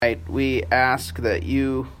Right, we ask that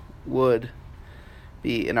you would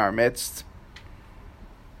be in our midst.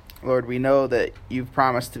 Lord, we know that you've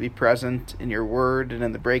promised to be present in your word and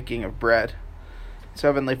in the breaking of bread. So,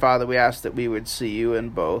 Heavenly Father, we ask that we would see you in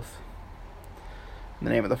both. In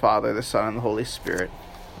the name of the Father, the Son, and the Holy Spirit.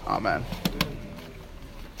 Amen.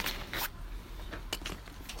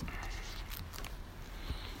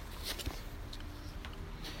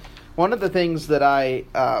 One of the things that I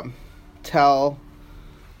tell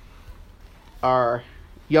our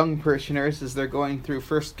young parishioners as they're going through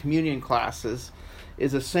First Communion classes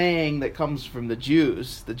is a saying that comes from the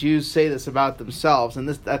Jews. The Jews say this about themselves, and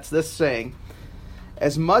that's this saying: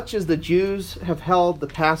 as much as the Jews have held the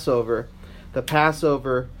Passover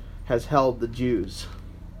has held the Jews.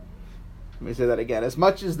 Let me say that again. As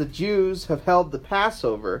much as the Jews have held the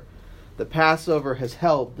Passover has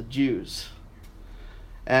held the Jews.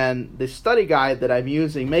 And the study guide that I'm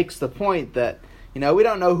using makes the point that, we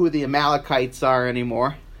don't know who the Amalekites are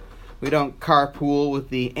anymore. We don't carpool with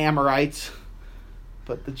the Amorites,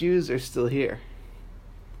 but the Jews are still here.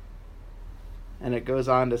 And it goes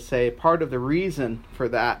on to say part of the reason for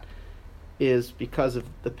that is because of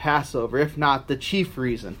the Passover, if not the chief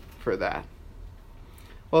reason for that.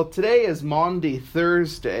 Well, today is Maundy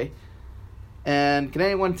Thursday, and can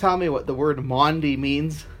anyone tell me what the word Maundy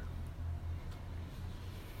means?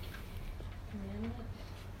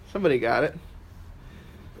 Somebody got it.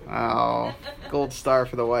 Oh, gold star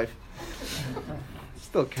for the wife.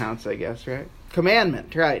 Still counts, I guess, right?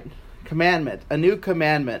 Commandment, right. Commandment, a new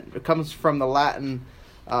commandment. It comes from the Latin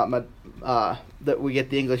that we get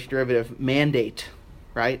the English derivative, mandate,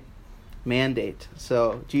 right? Mandate.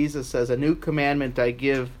 So Jesus says, a new commandment I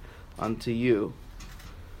give unto you.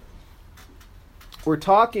 We're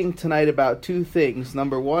talking tonight about two things.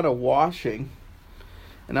 Number one, a washing,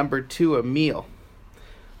 and number two, a meal.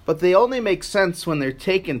 But they only make sense when they're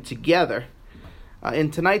taken together. In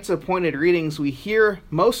tonight's appointed readings, we hear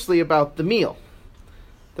mostly about the meal,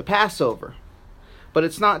 the Passover. But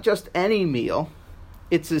it's not just any meal.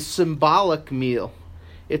 It's a symbolic meal.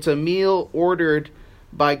 It's a meal ordered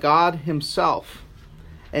by God himself.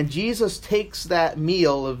 And Jesus takes that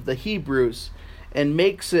meal of the Hebrews and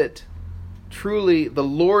makes it truly the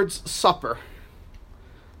Lord's Supper.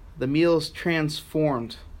 The meal is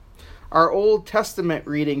transformed. Our Old Testament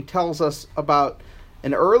reading tells us about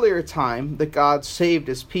an earlier time that God saved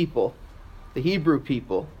his people, the Hebrew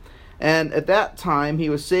people. And at that time, he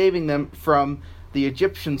was saving them from the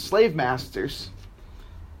Egyptian slave masters.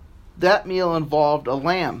 That meal involved a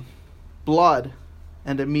lamb, blood,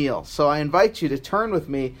 and a meal. So I invite you to turn with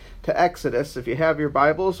me to Exodus. If you have your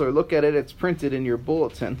Bibles or look at it, it's printed in your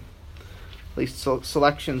bulletin, at least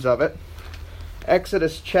selections of it.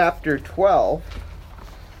 Exodus chapter 12.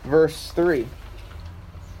 Verse 3.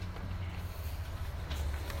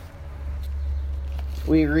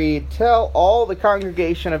 We read, "Tell all the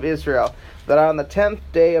congregation of Israel that on the 10th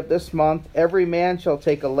day of this month every man shall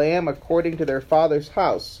take a lamb according to their father's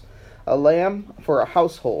house, a lamb for a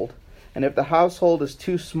household. And if the household is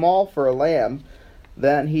too small for a lamb,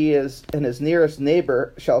 then he and his nearest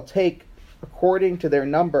neighbor shall take according to their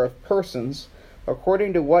number of persons,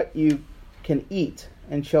 according to what you can eat,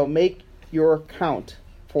 and shall make your count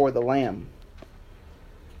for the lamb."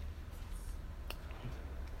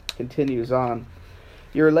 Continues on.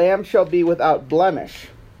 "Your lamb shall be without blemish,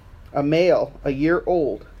 a male, a year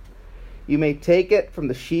old. You may take it from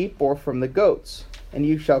the sheep or from the goats, and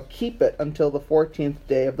you shall keep it until the 14th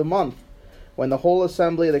day of the month, when the whole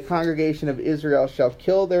assembly of the congregation of Israel shall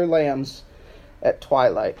kill their lambs at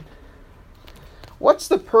twilight." What's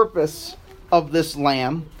the purpose of this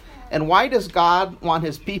lamb, and why does God want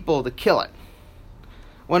his people to kill it?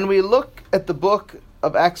 When we look at the book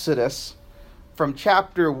of Exodus from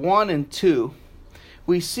chapter 1 and 2,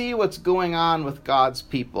 we see what's going on with God's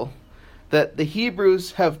people. That the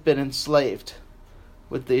Hebrews have been enslaved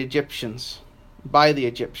with the Egyptians, by the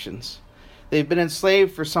Egyptians. They've been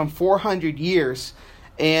enslaved for some 400 years,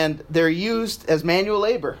 and they're used as manual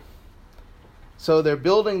labor. So they're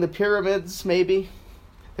building the pyramids, maybe.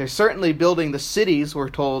 They're certainly building the cities, we're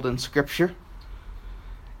told in Scripture.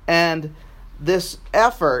 And this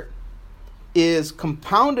effort is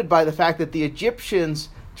compounded by the fact that the Egyptians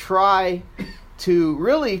try to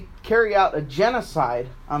really carry out a genocide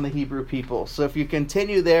on the Hebrew people. So if you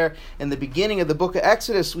continue there in the beginning of the book of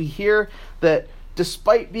Exodus, we hear that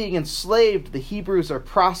despite being enslaved, the Hebrews are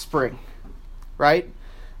prospering, right?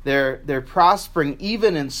 They're prospering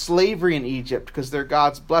even in slavery in Egypt because they're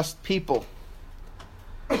God's blessed people.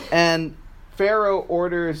 And Pharaoh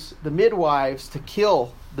orders the midwives to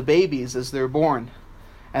kill the babies as they're born,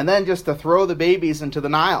 and then just to throw the babies into the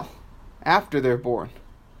Nile after they're born.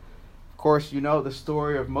 course, you know the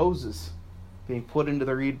story of Moses being put into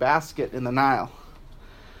the reed basket in the Nile.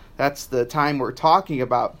 That's the time we're talking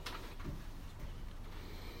about.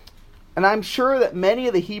 And I'm sure that many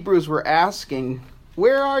of the Hebrews were asking,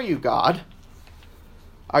 where are you, God?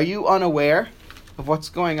 Are you unaware of what's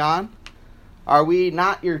going on? Are we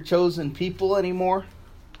not your chosen people anymore?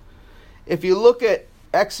 If you look at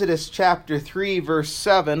Exodus chapter 3, verse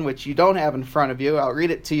 7, which you don't have in front of you, I'll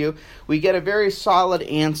read it to you, we get a very solid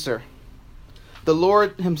answer. The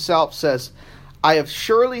Lord himself says, I have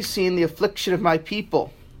surely seen the affliction of my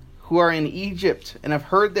people who are in Egypt, and have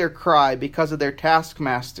heard their cry because of their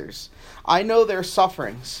taskmasters. I know their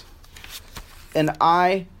sufferings, and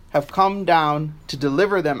I have come down to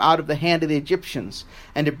deliver them out of the hand of the Egyptians,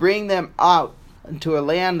 and to bring them out into a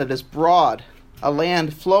land that is broad, a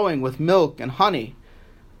land flowing with milk and honey,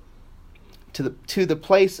 to the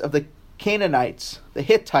place of the Canaanites, the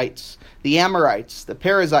Hittites, the Amorites, the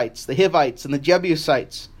Perizzites, the Hivites, and the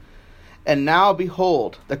Jebusites. And now,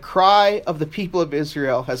 behold, the cry of the people of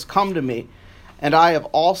Israel has come to me, and I have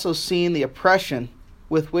also seen the oppression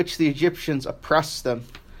with which the Egyptians oppress them.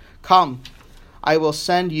 Come, I will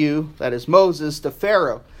send you, that is Moses, to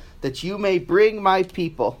Pharaoh, that you may bring my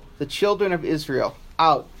people, the children of Israel,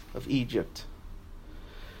 out of Egypt.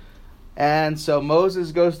 And so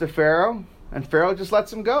Moses goes to Pharaoh, and Pharaoh just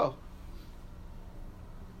lets him go.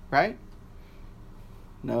 Right?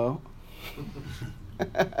 No.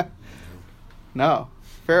 No.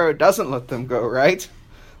 Pharaoh doesn't let them go, right?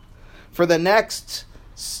 For the next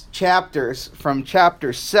chapters, from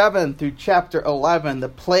chapter 7 through chapter 11, the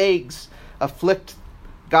plagues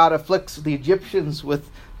God afflicts the Egyptians with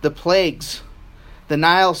the plagues. The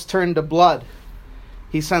Nile's turned to blood.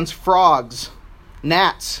 He sends frogs,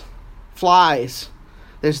 gnats, flies.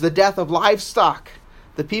 There's the death of livestock.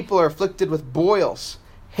 The people are afflicted with boils,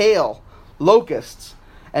 hail, locusts,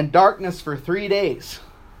 and darkness for 3 days.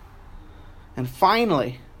 And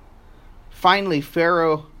finally,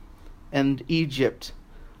 Pharaoh and Egypt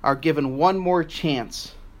are given one more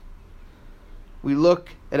chance. We look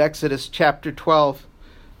at Exodus chapter 12,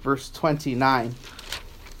 verse 29.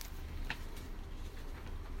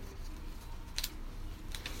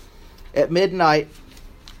 At midnight,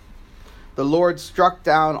 the Lord struck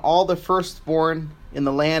down all the firstborn in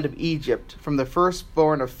the land of Egypt, from the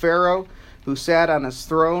firstborn of Pharaoh, who sat on his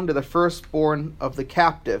throne, to the firstborn of the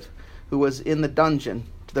captive, who was in the dungeon,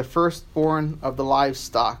 to the firstborn of the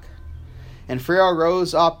livestock. And Pharaoh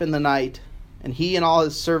rose up in the night, and he and all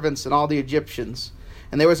his servants and all the Egyptians.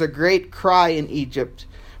 And there was a great cry in Egypt,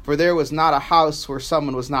 for there was not a house where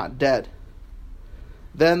someone was not dead.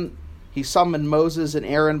 Then he summoned Moses and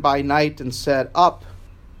Aaron by night and said, Up,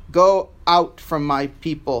 go out from my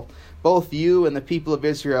people, both you and the people of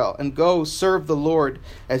Israel, and go serve the Lord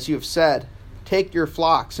as you have said. Take your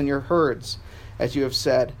flocks and your herds, as you have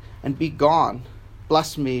said, and be gone.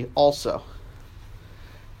 Bless me also.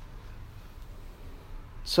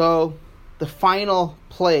 So, the final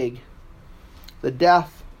plague, the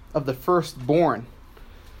death of the firstborn,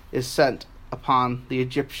 is sent upon the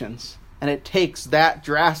Egyptians. And it takes that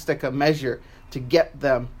drastic a measure to get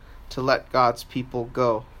them to let God's people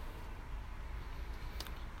go.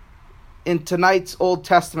 In tonight's Old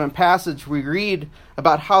Testament passage, we read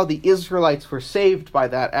about how the Israelites were saved by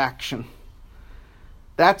that action.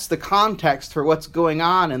 That's the context for what's going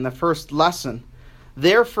on in the first lesson.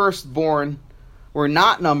 Their firstborn were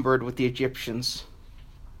not numbered with the Egyptians,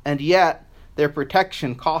 and yet their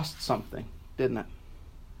protection cost something, didn't it?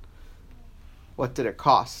 What did it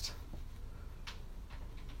cost?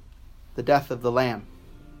 The death of the lamb.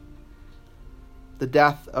 The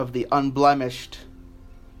death of the unblemished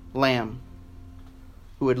lamb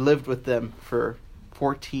who had lived with them for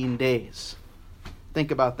 14 days.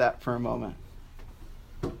 Think about that for a moment.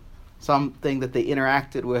 Something that they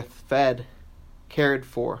interacted with, fed, cared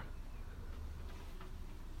for.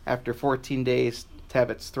 After 14 days, to have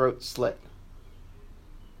its throat slit.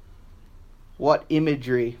 What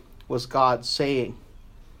imagery was God saying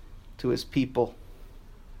to his people?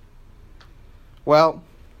 Well,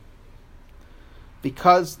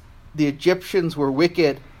 because the Egyptians were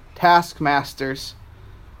wicked taskmasters,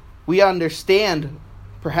 we understand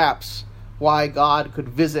perhaps why God could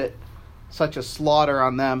visit such a slaughter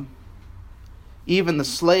on them. Even the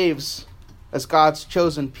slaves, as God's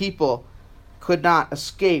chosen people, could not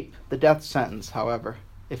escape the death sentence, however,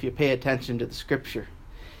 if you pay attention to the scripture.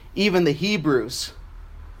 Even the Hebrews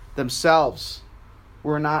themselves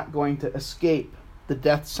were not going to escape the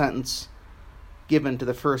death sentence given to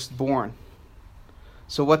the firstborn.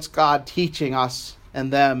 So what's God teaching us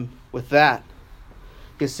and them with that?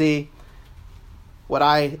 You see, what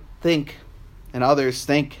I think and others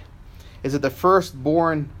think is that the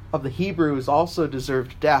firstborn of the Hebrews also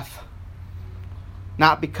deserved death.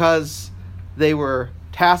 Not because they were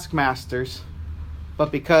taskmasters,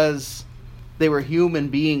 but because they were human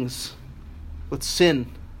beings with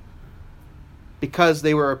sin. Because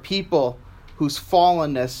they were a people whose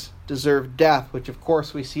fallenness deserved death, which of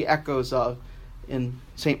course we see echoes of in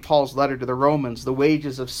St. Paul's letter to the Romans. The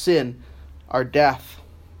wages of sin are death.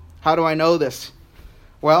 How do I know this?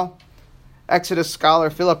 Well, Exodus scholar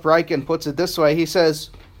Philip Ryken puts it this way. He says,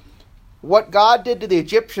 what God did to the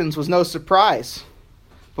Egyptians was no surprise.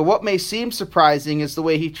 But what may seem surprising is the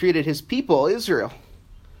way he treated his people, Israel.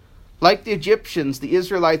 Like the Egyptians, the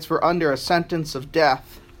Israelites were under a sentence of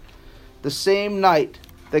death. The same night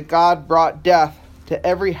that God brought death to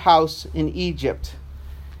every house in Egypt,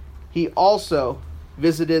 he also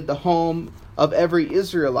visited the home of every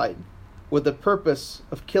Israelite with the purpose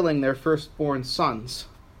of killing their firstborn sons.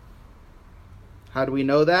 How do we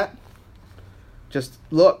know that? Just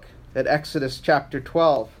look at Exodus chapter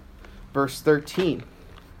 12, verse 13.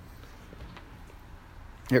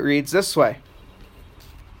 It reads this way.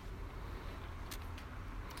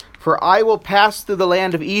 For I will pass through the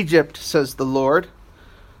land of Egypt, says the Lord,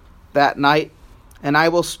 that night, and I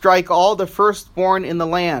will strike all the firstborn in the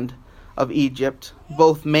land of Egypt,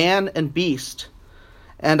 both man and beast,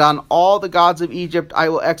 and on all the gods of Egypt I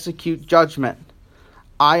will execute judgment.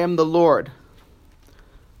 I am the Lord.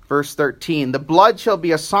 Verse 13, the blood shall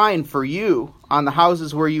be a sign for you on the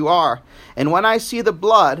houses where you are, and when I see the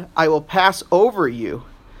blood, I will pass over you,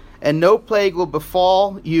 and no plague will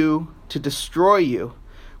befall you to destroy you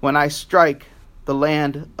when I strike the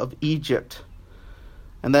land of Egypt.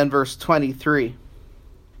 And then verse 23.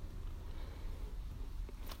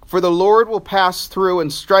 For the Lord will pass through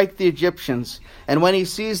and strike the Egyptians, and when he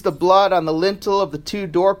sees the blood on the lintel of the two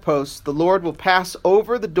doorposts, the Lord will pass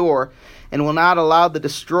over the door and will not allow the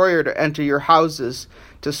destroyer to enter your houses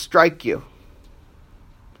to strike you.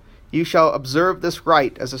 You shall observe this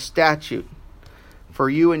rite as a statute for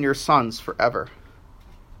you and your sons forever.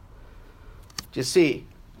 Do you see?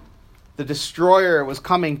 The destroyer was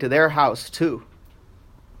coming to their house too.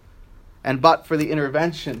 And but for the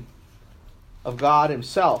intervention of God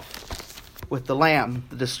himself with the lamb,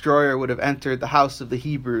 the destroyer would have entered the house of the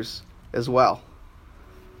Hebrews as well.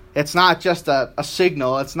 It's not just a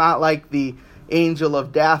signal. It's not like the angel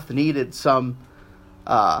of death needed some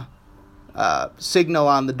signal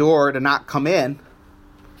on the door to not come in.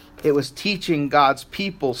 It was teaching God's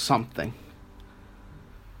people something.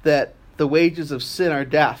 That the wages of sin are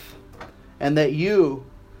death. And that you,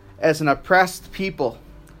 as an oppressed people,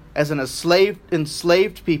 as an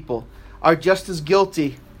enslaved people, are just as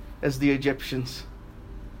guilty as the Egyptians.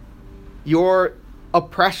 Your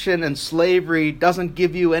oppression and slavery doesn't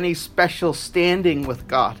give you any special standing with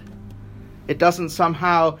God. It doesn't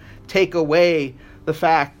somehow take away the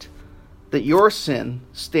fact that your sin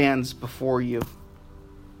stands before you.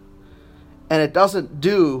 And it doesn't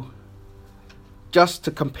do just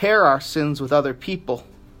to compare our sins with other people.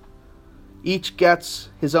 Each gets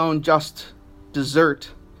his own just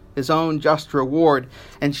desert, his own just reward.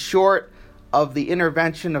 And short of the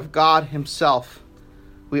intervention of God himself,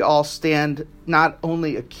 we all stand not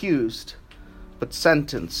only accused, but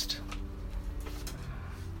sentenced.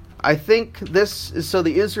 I think this is so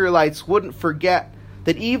the Israelites wouldn't forget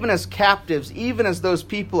that even as captives, even as those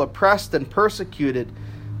people oppressed and persecuted,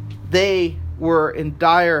 they were in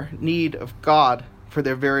dire need of God for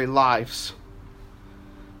their very lives.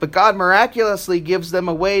 But God miraculously gives them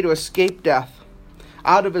a way to escape death.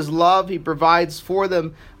 Out of his love, he provides for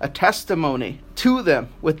them a testimony to them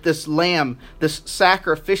with this lamb, this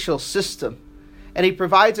sacrificial system. And he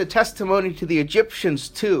provides a testimony to the Egyptians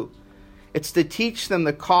too. It's to teach them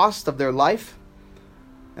the cost of their life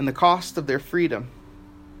and the cost of their freedom.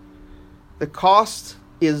 The cost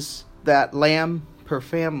is that lamb per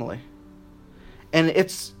family. And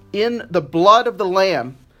it's in the blood of the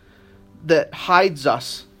lamb that hides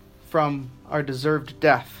us from our deserved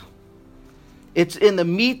death. It's in the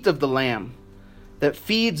meat of the lamb that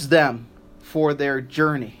feeds them for their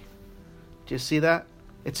journey. Do you see that?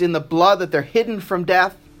 It's in the blood that they're hidden from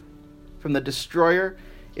death, from the destroyer.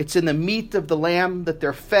 It's in the meat of the lamb that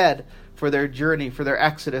they're fed for their journey, for their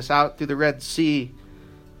exodus out through the Red Sea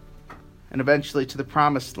and eventually to the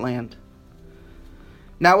Promised Land.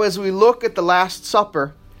 Now, as we look at the Last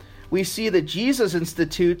Supper, we see that Jesus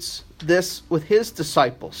institutes this with his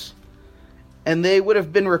disciples. And they would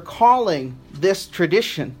have been recalling this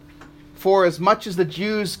tradition. For as much as the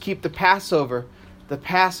Jews keep the Passover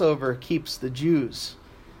keeps the Jews.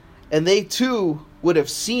 And they too would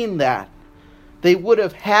have seen that They would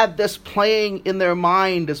have had this playing in their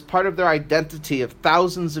mind as part of their identity of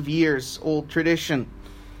thousands of years old tradition.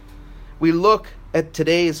 We look at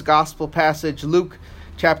today's gospel passage, Luke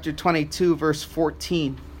chapter 22, verse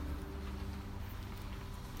 14.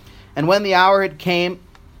 And when the hour had came,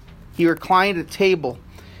 he reclined at table,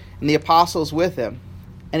 and the apostles with him.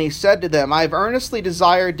 And he said to them, I have earnestly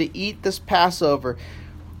desired to eat this Passover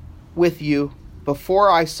with you before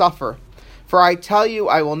I suffer. For I tell you,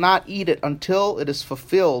 I will not eat it until it is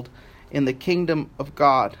fulfilled in the kingdom of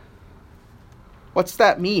God. What's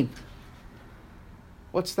that mean?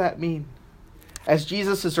 What's that mean? As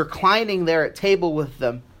Jesus is reclining there at table with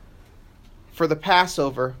them for the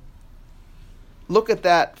Passover, look at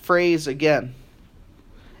that phrase again.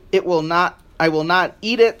 I will not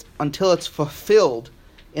eat it until it's fulfilled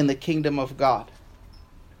in the kingdom of God.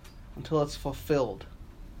 Until it's fulfilled.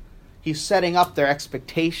 He's setting up their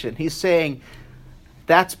expectation. He's saying,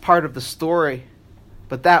 that's part of the story,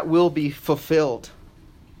 but that will be fulfilled.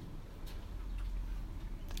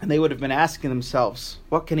 And they would have been asking themselves,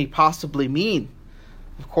 what can he possibly mean?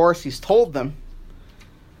 Of course, he's told them.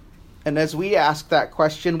 And as we ask that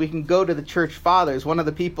question, we can go to the church fathers. One of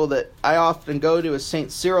the people that I often go to is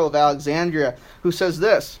St. Cyril of Alexandria, who says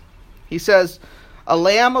this. He says, a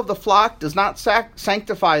lamb of the flock does not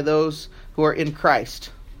sanctify those who are in Christ.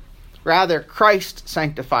 Rather, Christ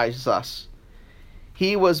sanctifies us.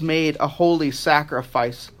 He was made a holy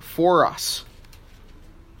sacrifice for us.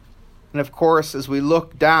 And of course, as we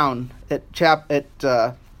look down at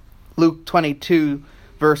Luke 22,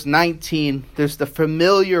 verse 19, there's the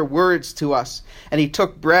familiar words to us. And he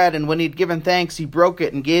took bread, and when he'd given thanks, he broke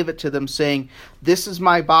it and gave it to them, saying, this is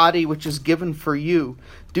my body, which is given for you.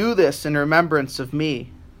 Do this in remembrance of me.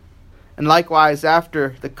 And likewise,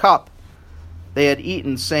 after the cup, they had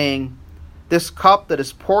eaten, saying, this cup that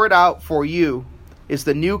is poured out for you is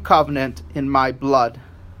the new covenant in my blood.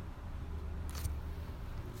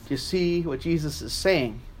 Do you see what Jesus is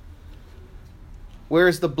saying? Where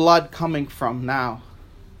is the blood coming from now?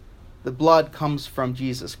 The blood comes from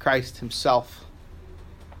Jesus Christ himself.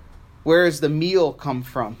 Where does the meal come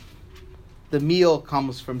from? The meal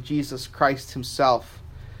comes from Jesus Christ himself.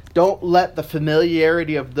 Don't let the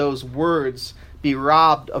familiarity of those words be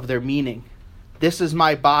robbed of their meaning. This is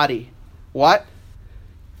my body. What?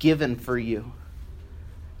 Given for you.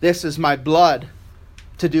 This is my blood.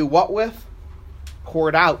 To do what with?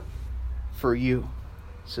 Poured out for you,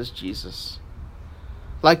 says Jesus.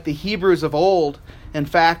 Like the Hebrews of old, in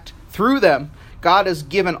fact, through them, God has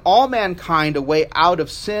given all mankind a way out of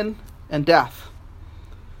sin and death.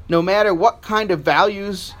 No matter what kind of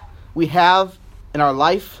values we have in our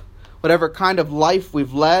life, whatever kind of life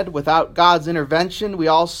we've led without God's intervention, we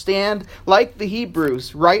all stand, like the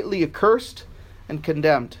Hebrews, rightly accursed and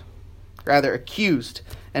condemned. Rather, accused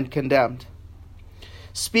and condemned.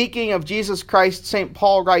 Speaking of Jesus Christ, St.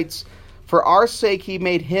 Paul writes, for our sake he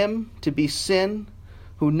made him to be sin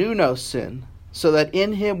who knew no sin, so that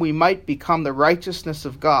in him we might become the righteousness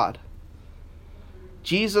of God.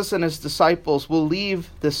 Jesus and his disciples will leave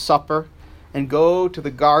this supper and go to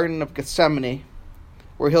the Garden of Gethsemane,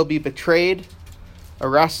 where he'll be betrayed,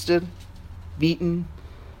 arrested, beaten,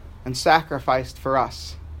 and sacrificed for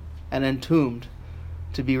us, and entombed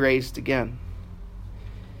to be raised again.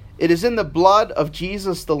 It is in the blood of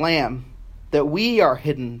Jesus the Lamb that we are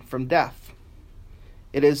hidden from death.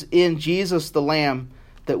 It is in Jesus the Lamb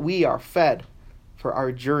that we are fed for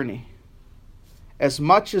our journey. As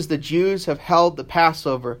much as the Jews have held the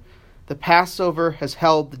Passover has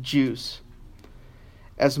held the Jews.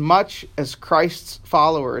 As much as Christ's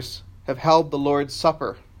followers have held the Lord's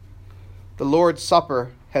Supper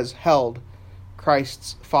has held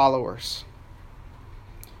Christ's followers.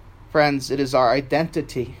 Friends, it is our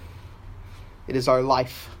identity. It is our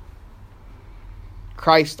life.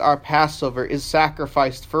 Christ, our Passover, is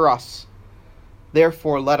sacrificed for us.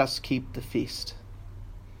 Therefore, let us keep the feast.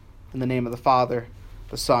 In the name of the Father,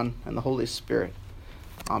 the Son, and the Holy Spirit.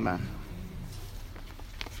 Amen.